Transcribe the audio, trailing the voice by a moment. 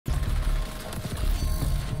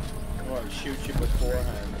shoots you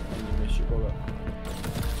beforehand and you miss your bullet.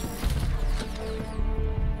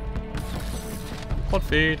 Quad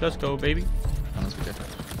feed, let's go, baby. Oh, that's ridiculous.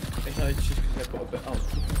 It's just because I put a bit on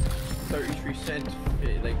 33 cents,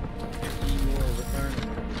 like 50 more return.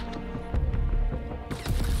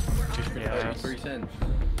 Just for 33 cents.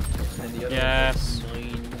 And then the other Yes. one's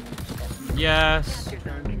like 9. Yes.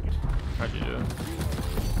 How'd you do it?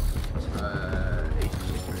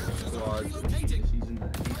 86 squads in the season.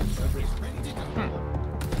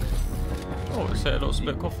 Oh, it said a little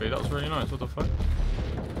split coffee. That was really nice. What the fuck?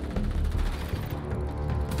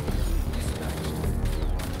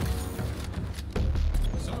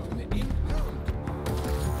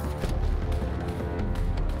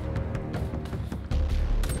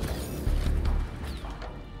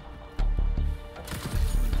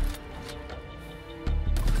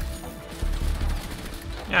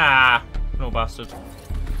 Ah, no bastard.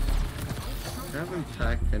 I haven't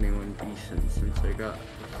attacked anyone decent since I got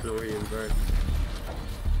Florian Bird.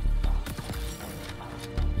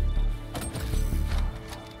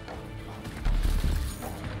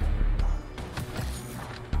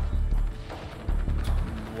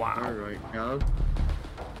 Wow. Alright, Cal.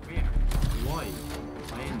 Where? Why?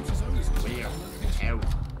 When? Where? How?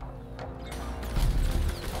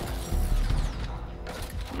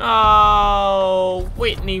 No,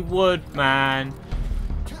 Whitney Wood, man.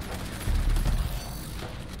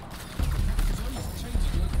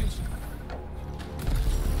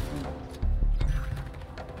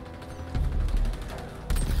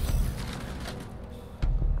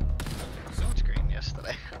 Screen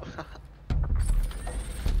yesterday.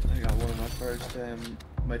 I got one of my first,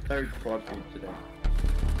 my third quad feed today.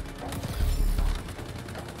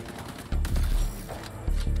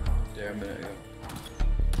 There a minute ago.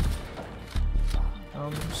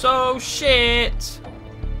 So shit.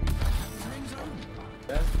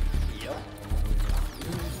 Yeah? Yep.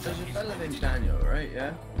 There's a fella named Daniel, right?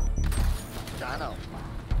 Yeah? Dano.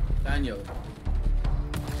 Daniel.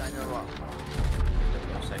 Daniel what?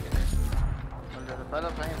 No second name. Well, there's a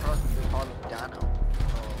fella playing for us we call him Dano.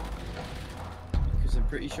 Because I'm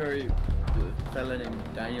pretty sure the fella named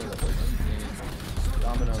Daniel that was in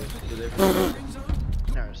Domino's delivery.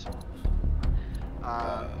 Nurse.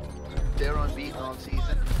 They're unbeaten all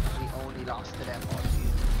season. We only lost to them all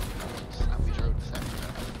season. And we drew the second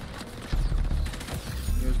round.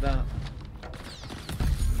 Who's that?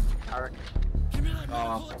 Eric,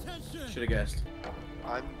 Oh, should have guessed.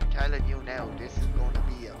 I'm telling you now, this is going to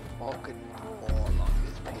be a fucking ball on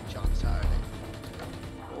this pitch on Saturday.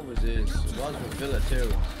 What was this? It was with Villa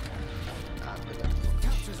too. And Villa.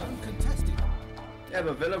 Yeah,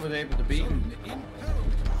 but Villa was able to beat him.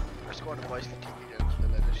 I scored a boys to kick against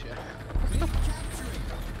Villa this year.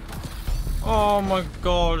 Oh my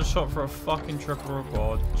god, a shot for a fucking triple or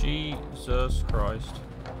quad. Jesus Christ.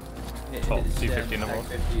 Top 250 in the world.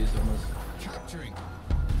 Tag 50 is almost.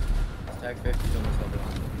 Tag 50 is almost double.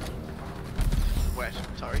 Wet,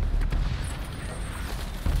 sorry.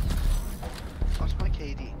 What's my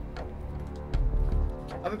KD?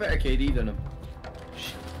 I have a better KD than him.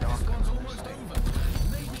 Shit,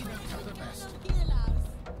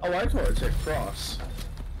 Oh, I thought it said cross.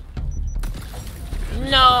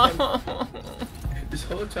 No. This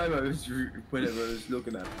whole time I was, whenever I was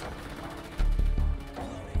looking at it.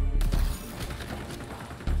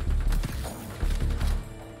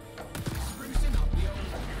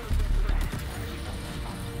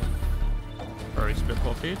 Very split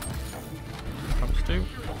ball feed. Comes 2.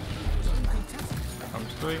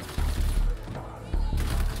 Comes 3.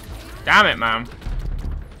 Damn it, man.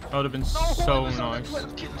 That would have been so nice.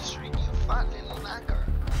 12 kill streak, you fat little knacker.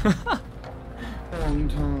 Long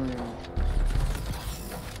time.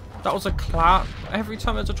 That was a clap. Every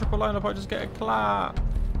time there's a triple lineup, I just get a clap.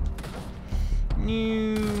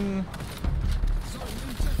 No.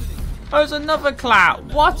 Oh, there's another clap.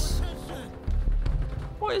 What?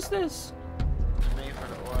 What is this? Me for a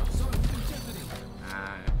little while.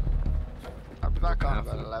 I'll be back on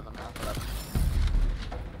about 11, half 11.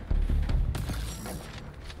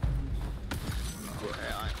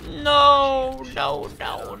 No.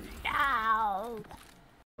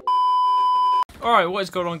 Alright, what is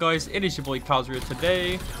going on, guys? It is your boy Kazria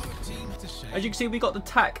today. As you can see, we got the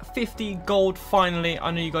TAC 50 gold finally. I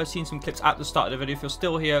know you guys seen some clips at the start of the video. If you're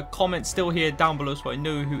still here, comment still here down below so I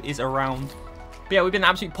know who is around. But yeah, we've been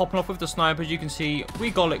absolutely popping off with the sniper. As you can see, we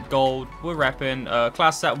got it gold. We're repping.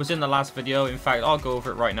 Class set was in the last video. In fact, I'll go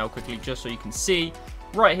over it right now quickly just so you can see.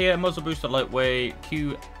 Right here, muzzle booster lightweight,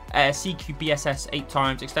 CQBSS 8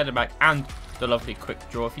 times, extended back, and the lovely quick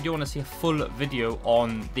draw. If you do want to see a full video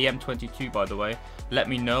on the M22, by the way, let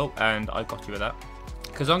me know, and I got you with that.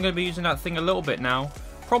 because I'm going to be using that thing a little bit now.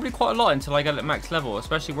 Probably quite a lot until I get at max level,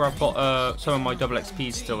 especially where I've got some of my double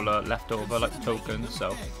XPs still left over, like the tokens,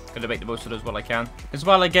 so going to make the most of those while I can. As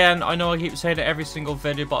well, again, I know I keep saying it every single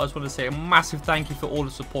video, but I just want to say a massive thank you for all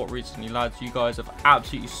the support recently, lads. You guys have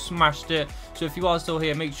absolutely smashed it. So if you are still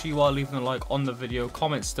here, make sure you are leaving a like on the video,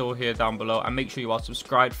 comment still here down below, and make sure you are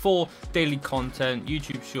subscribed for daily content,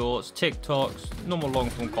 YouTube shorts, TikToks, normal long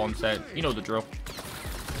form content, you know the drill.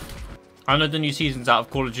 I know the new season's out of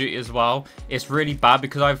Call of Duty as well. It's really bad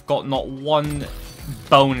because I've got not one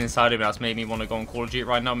bone inside of me that's made me want to go on Call of Duty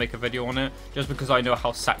right now, make a video on it, just because I know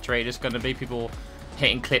how saturated it's going to be. People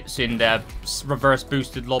hitting clips in their reverse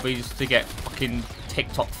boosted lobbies to get fucking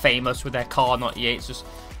TikTok famous with their car 98. It's just,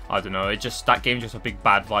 I don't know, it just, that game's just a big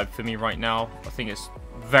bad vibe for me right now. I think it's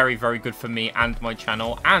very, very good for me and my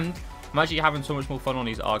channel, and I'm actually having so much more fun on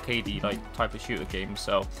these arcadey like type of shooter games,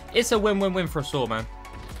 so it's a win-win-win for us all, man.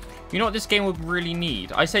 You know what this game would really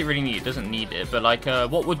need? I say really need, it doesn't need it, but like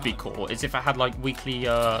what would be cool is if it had like weekly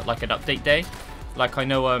like an update day. Like I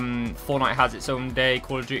know Fortnite has its own day,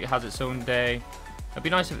 Call of Duty has its own day. It'd be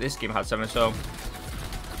nice if this game had something, so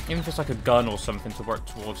even just like a gun or something to work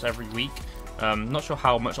towards every week. Not sure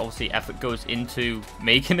how much obviously effort goes into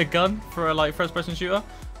making a gun for a like first person shooter.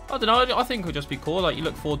 I don't know, I think it would just be cool. Like you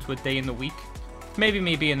look forward to a day in the week. Maybe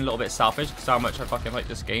me being a little bit selfish because how much I fucking like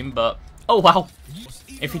this game, but oh wow.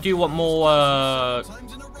 If you do want more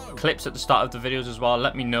clips at the start of the videos as well,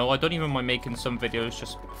 let me know. I don't even mind making some videos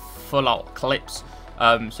just full out clips.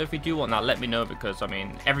 So if you do want that, let me know, because I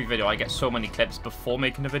mean every video I get so many clips before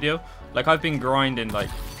making a video. Like I've been grinding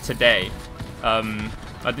like today. I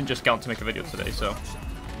didn't just get on to make a video today, so.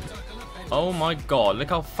 Oh my god,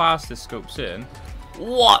 look how fast this scopes in.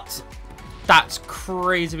 What? That's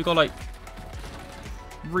crazy. We got like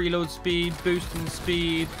reload speed, boosting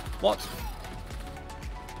speed. What?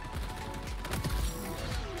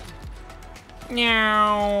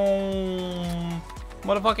 Meow.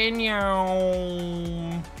 Motherfucking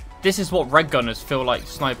meow. This is what red gunners feel like,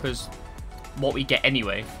 snipers, what we get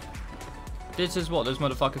anyway. This is what those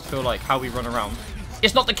motherfuckers feel like, how we run around.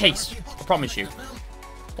 It's not the case, I promise you.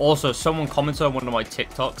 Also, someone commented on one of my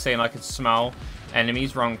TikToks saying I could smell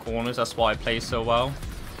enemies round corners, that's why I play so well.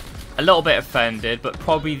 A little bit offended, but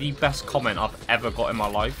probably the best comment I've ever got in my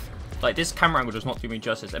life. Like, this camera angle does not do me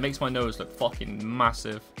justice. It makes my nose look fucking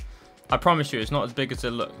massive. I promise you, it's not as big as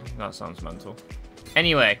it looks. That sounds mental.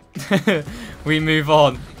 Anyway, we move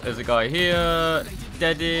on. There's a guy here,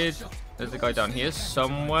 deaded. There's a guy down here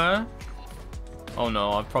somewhere. Oh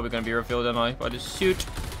no, I'm probably going to be revealed, aren't I? By the suit.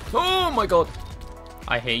 Oh my god.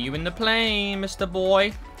 I hear you in the plane, Mr.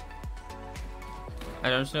 Boy. I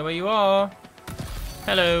don't know where you are.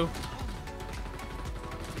 Hello.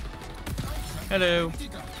 Hello.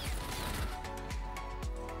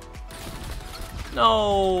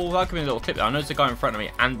 No, that could be a little clip there. I know there's a guy in front of me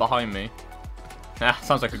and behind me. Ah,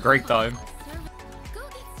 sounds like a great time.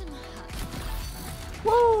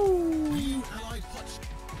 Woo!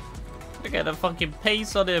 Look at the fucking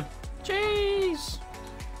pace on him. Jeez.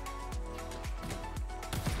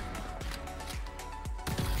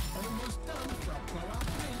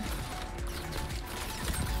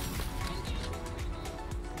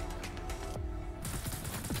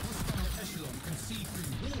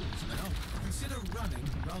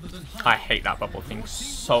 I hate that bubble thing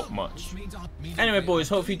so much. Anyway, boys,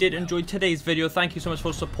 hope you did enjoy today's video. Thank you so much for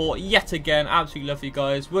the support yet again. Absolutely love you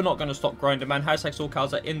guys. We're not going to stop grinding, man. Hashtag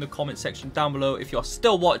SoulCalza in the comment section down below if you're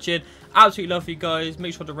still watching. Absolutely love you guys.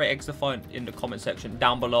 Make sure to rate XDefiant in the comment section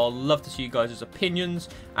down below. Love to see you guys' opinions.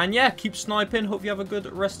 And yeah, keep sniping. Hope you have a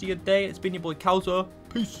good rest of your day. It's been your boy Calza.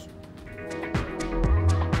 Peace.